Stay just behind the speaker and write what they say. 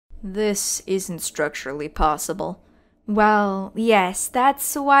This isn't structurally possible. Well, yes,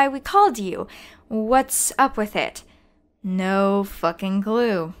 that's why we called you. What's up with it? No fucking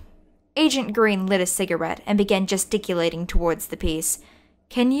clue. Agent Green lit a cigarette and began gesticulating towards the piece.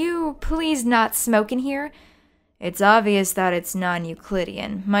 Can you please not smoke in here? It's obvious that it's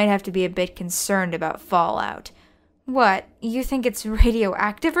non-Euclidean. Might have to be a bit concerned about fallout. What, you think it's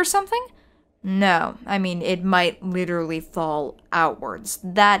radioactive or something? No, I mean, it might literally fall outwards.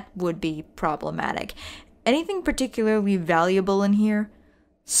 That would be problematic. Anything particularly valuable in here?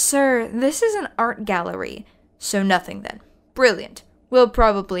 Sir, this is an art gallery. So nothing then. Brilliant. We'll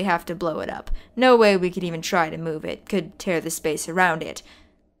probably have to blow it up. No way we could even try to move it. Could tear the space around it.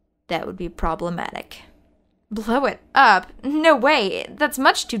 That would be problematic. Blow it up? No way. That's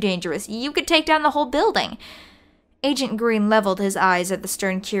much too dangerous. You could take down the whole building. Agent Green leveled his eyes at the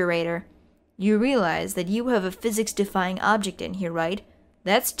stern curator. You realize that you have a physics-defying object in here, right?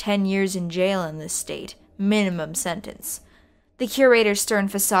 That's 10 years in jail in this state. Minimum sentence. The curator's stern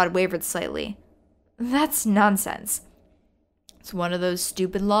facade wavered slightly. That's nonsense. It's one of those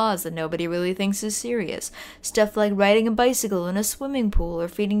stupid laws that nobody really thinks is serious. Stuff like riding a bicycle in a swimming pool or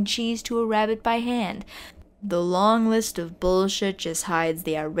feeding cheese to a rabbit by hand. The long list of bullshit just hides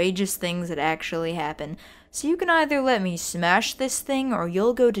the outrageous things that actually happen. So you can either let me smash this thing or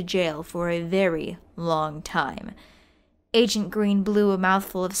you'll go to jail for a very long time. Agent Green blew a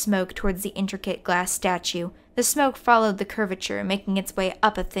mouthful of smoke towards the intricate glass statue. The smoke followed the curvature, making its way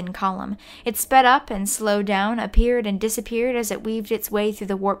up a thin column. It sped up and slowed down, appeared and disappeared as it weaved its way through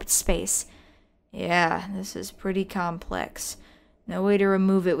the warped space. Yeah, this is pretty complex. No way to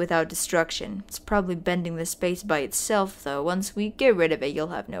remove it without destruction. It's probably bending the space by itself, though. Once we get rid of it, you'll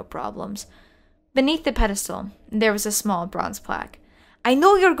have no problems. Beneath the pedestal, there was a small bronze plaque. I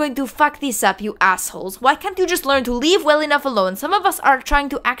know you're going to fuck this up, you assholes. Why can't you just learn to leave well enough alone? Some of us are trying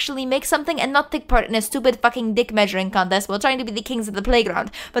to actually make something and not take part in a stupid fucking dick measuring contest while trying to be the kings of the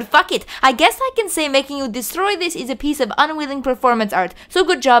playground. But fuck it. I guess I can say making you destroy this is a piece of unwilling performance art. So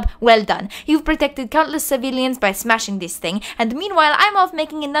good job. Well done. You've protected countless civilians by smashing this thing. And meanwhile, I'm off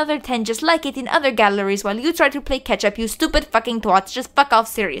making another 10 just like it in other galleries while you try to play catch up, you stupid fucking twats. Just fuck off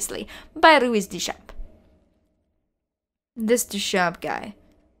seriously. By Ruiz Deschamps. This Deschamps guy,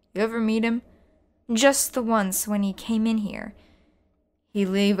 you ever meet him? Just the once when he came in here. He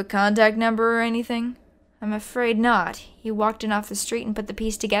leave a contact number or anything? I'm afraid not. He walked in off the street and put the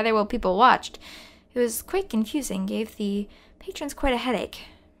piece together while people watched. It was quite confusing, gave the patrons quite a headache.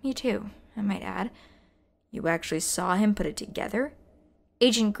 Me too, I might add. You actually saw him put it together?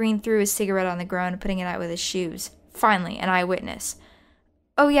 Agent Green threw his cigarette on the ground, putting it out with his shoes. Finally, an eyewitness.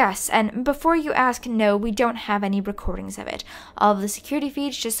 Oh yes, and before you ask, no, we don't have any recordings of it. All of the security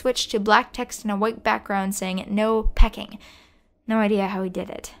feeds just switched to black text and a white background saying no pecking. No idea how he did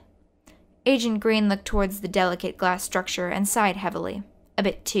it. Agent Green looked towards the delicate glass structure and sighed heavily. A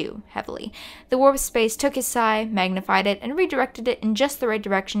bit too heavily. The warp space took his sigh, magnified it, and redirected it in just the right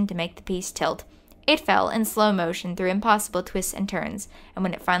direction to make the piece tilt. It fell in slow motion through impossible twists and turns, and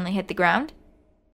when it finally hit the ground,